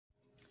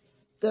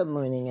Good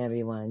morning,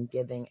 everyone.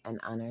 Giving an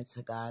honor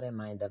to God and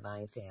my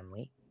divine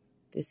family.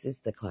 This is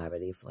the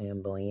Clarity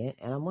Flamboyant,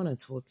 and I want to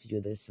talk to you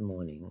this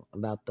morning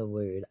about the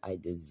word I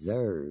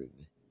deserve.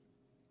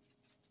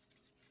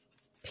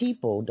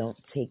 People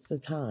don't take the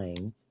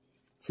time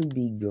to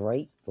be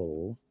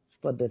grateful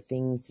for the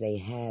things they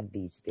have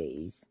these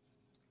days,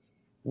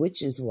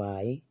 which is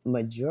why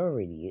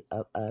majority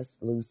of us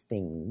lose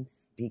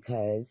things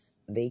because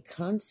they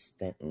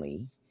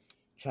constantly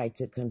try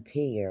to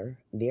compare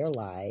their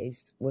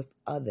lives with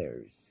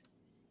others,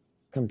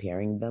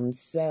 comparing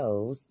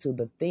themselves to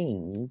the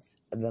things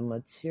the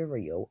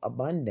material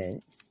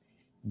abundance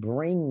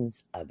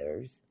brings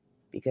others,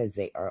 because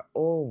they are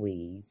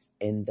always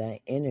in the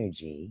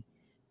energy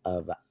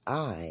of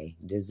I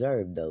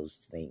deserve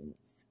those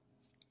things.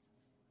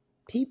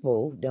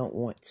 People don't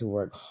want to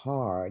work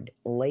hard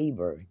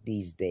labor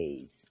these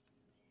days,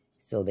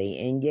 so they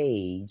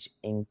engage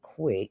in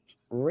quick,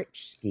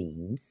 rich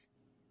schemes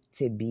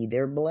to be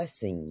their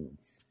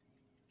blessings,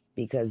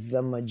 because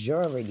the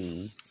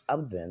majority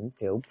of them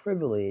feel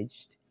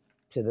privileged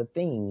to the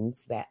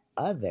things that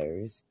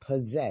others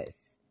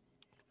possess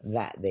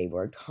that they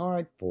worked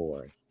hard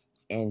for,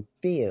 and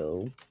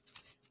feel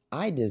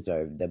I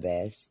deserve the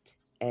best,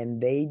 and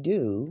they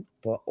do,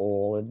 for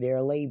all of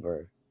their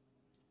labor.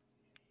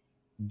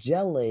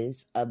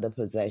 Jealous of the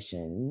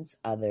possessions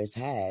others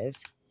have,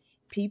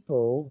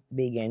 people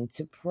begin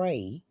to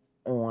prey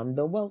on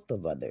the wealth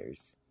of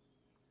others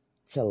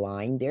to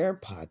line their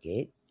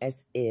pocket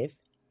as if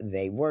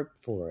they worked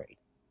for it.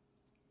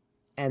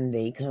 And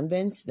they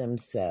convince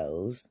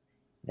themselves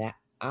that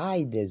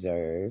I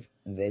deserve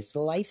this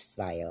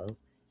lifestyle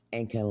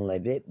and can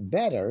live it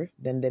better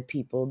than the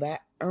people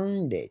that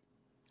earned it,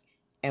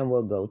 and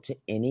will go to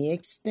any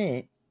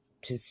extent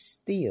to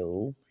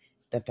steal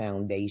the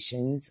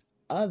foundations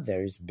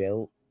others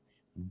built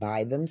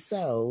by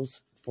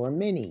themselves for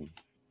many.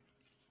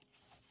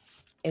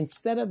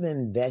 Instead of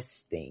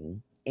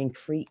investing in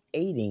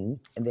creating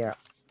their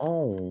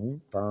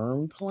own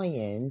firm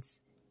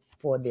plans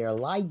for their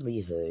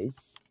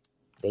livelihoods,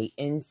 they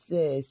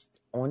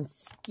insist on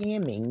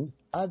scamming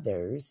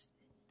others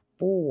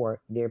for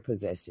their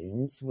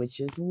possessions, which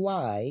is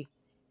why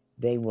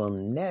they will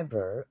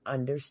never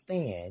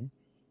understand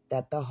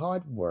that the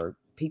hard work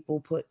people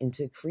put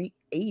into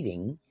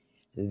creating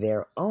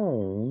their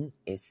own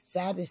is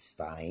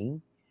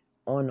satisfying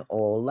on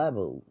all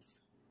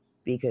levels,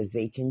 because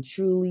they can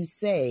truly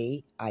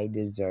say, I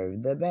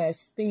deserve the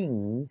best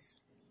things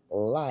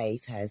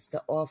life has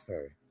to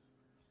offer.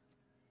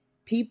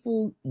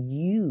 People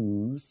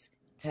use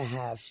to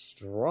have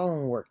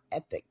strong work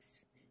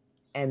ethics,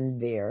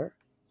 and their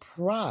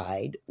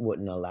pride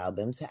wouldn't allow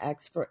them to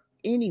ask for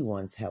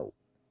anyone's help,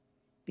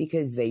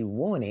 because they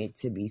wanted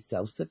to be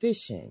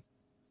self-sufficient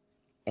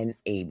and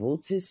able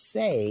to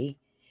say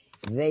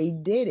they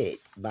did it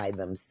by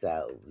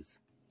themselves.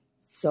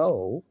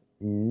 So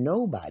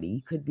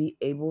nobody could be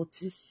able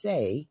to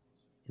say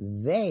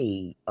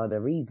they are the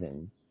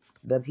reason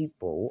the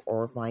people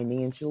are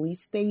financially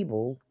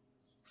stable,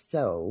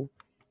 so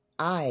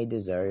I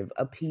deserve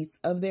a piece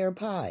of their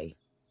pie.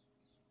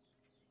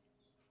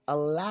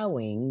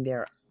 Allowing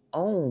their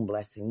own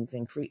blessings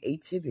and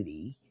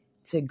creativity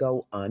to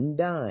go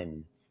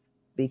undone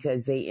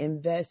because they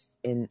invest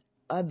in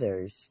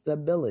others'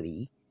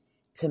 stability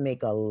to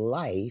make a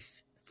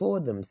life for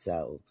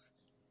themselves.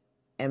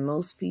 And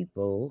most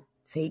people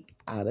take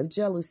out of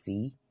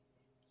jealousy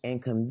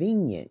and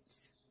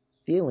convenience,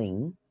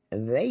 feeling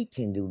they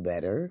can do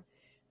better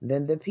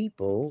than the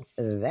people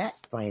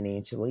that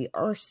financially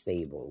are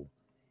stable.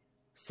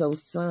 So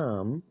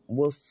some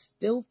will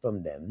steal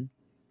from them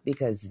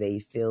because they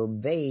feel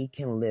they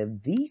can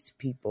live these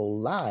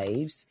people's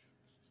lives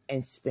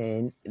and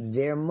spend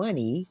their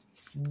money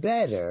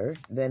better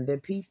than the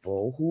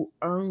people who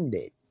earned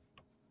it.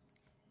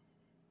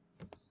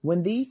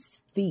 When these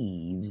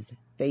thieves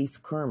face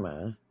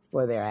karma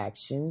for their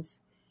actions,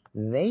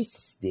 they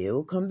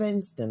still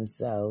convince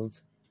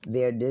themselves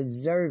they're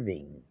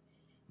deserving,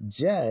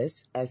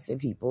 just as the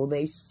people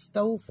they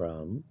stole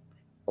from,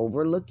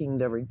 overlooking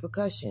the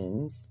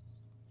repercussions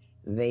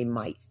they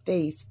might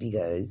face,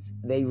 because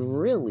they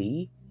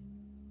really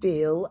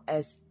feel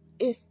as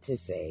if to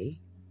say,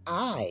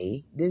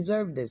 I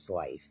deserve this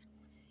life.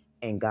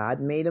 And God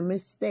made a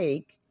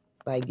mistake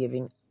by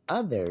giving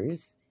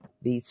others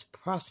these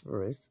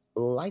prosperous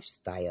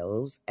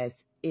lifestyles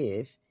as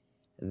if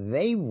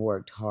they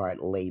worked hard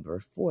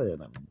labor for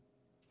them.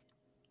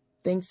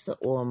 Thanks to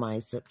all my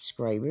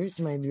subscribers,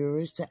 my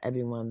viewers, to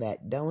everyone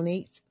that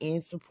donates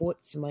and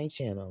supports my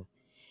channel.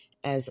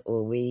 As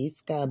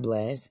always, God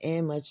bless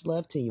and much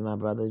love to you, my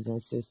brothers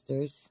and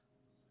sisters.